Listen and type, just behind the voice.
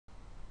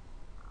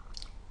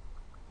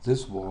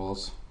This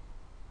was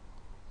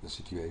the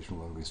situation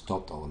when we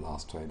stopped our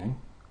last training.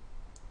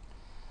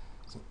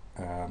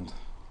 And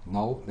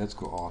now let's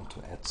go on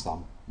to add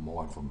some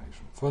more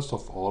information. First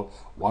of all,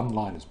 one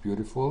line is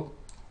beautiful,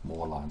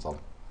 more lines are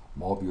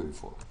more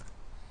beautiful.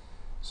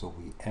 So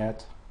we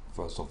add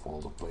first of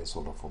all the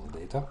placeholder for the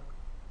data.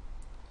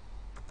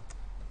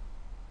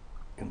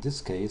 In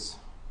this case,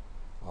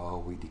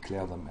 we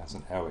declare them as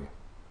an array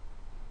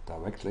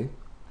directly.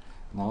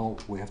 Now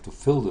we have to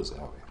fill this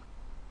array.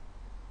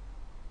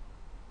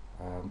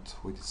 And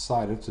we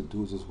decided to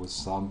do this with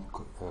some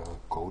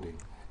coding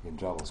in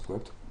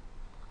JavaScript,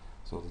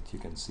 so that you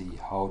can see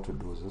how to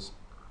do this.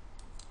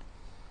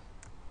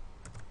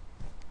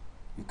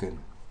 You can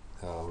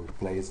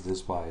replace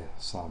this by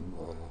some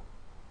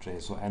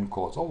JSON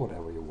codes or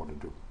whatever you want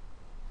to do.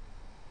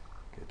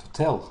 Okay, to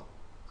tell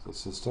the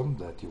system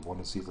that you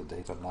want to see the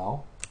data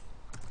now,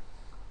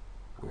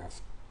 we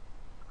have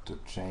to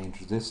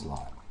change this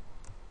line.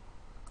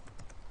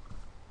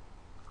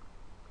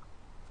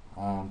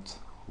 And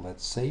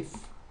let's save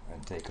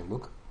and take a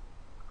look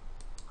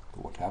at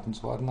what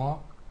happens right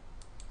now.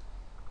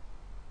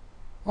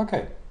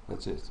 Okay,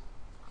 that's it.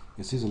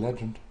 You see the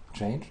legend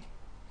changed,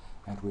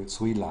 and we have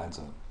 3 lines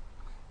in.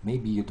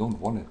 Maybe you don't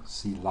want to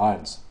see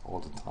lines all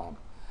the time.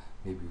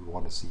 Maybe you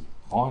want to see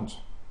points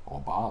or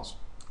bars.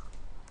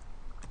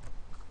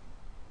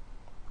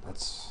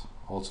 That's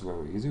also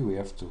very easy. We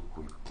have to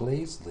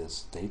replace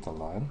this data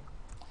line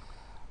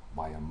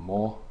by a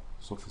more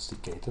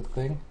sophisticated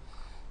thing,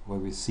 where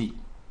we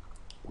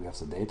have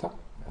the data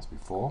as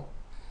before,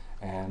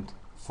 and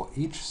for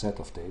each set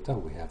of data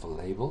we have a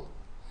label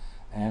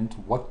and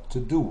what to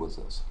do with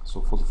this.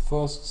 So for the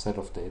first set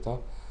of data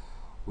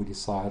we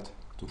decide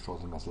to show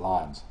them as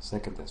lines,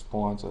 second as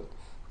points, and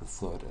the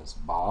third as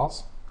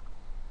bars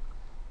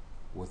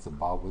with the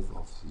bar width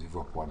of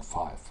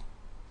 0.5.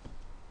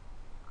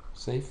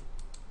 Save,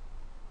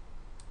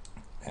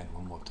 and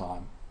one more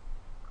time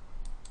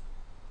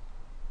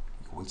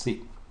you will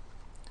see.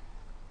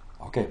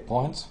 Okay,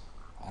 points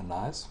are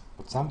nice,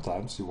 but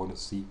sometimes you want to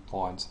see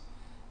points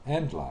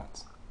and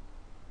lines.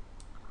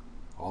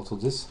 Also,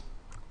 this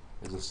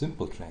is a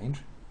simple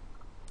change.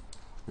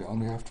 We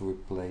only have to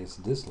replace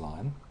this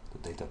line, the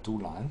data2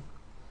 line,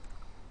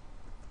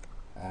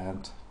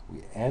 and we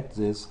add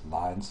this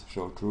lines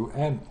show true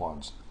and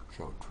points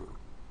show true.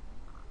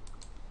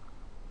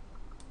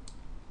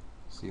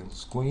 See on the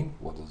screen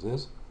what is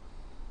this?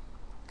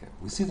 Okay,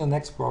 we see the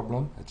next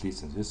problem, at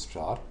least in this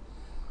chart.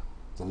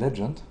 The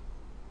legend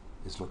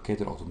is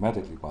located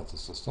automatically by the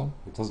system.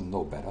 It doesn't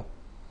know better,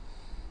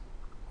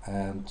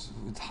 and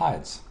it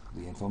hides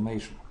the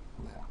information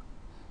there.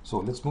 So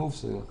let's move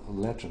the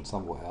legend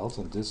somewhere else,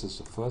 and this is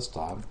the first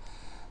time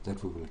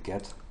that we will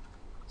get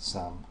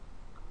some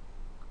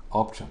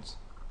options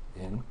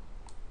in,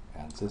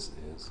 and this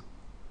is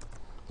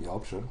the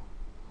option.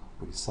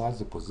 We decide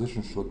the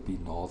position should be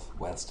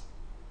northwest,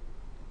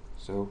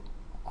 so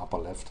upper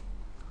left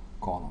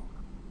corner.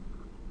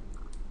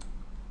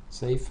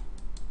 Save.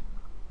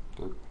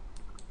 Good.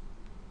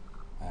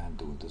 And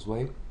do it this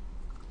way.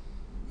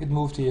 It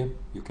moved here.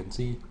 You can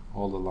see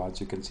all the lines,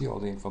 you can see all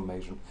the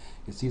information,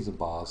 you see the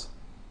bars.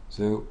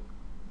 So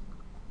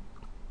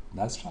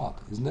nice chart,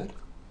 isn't it?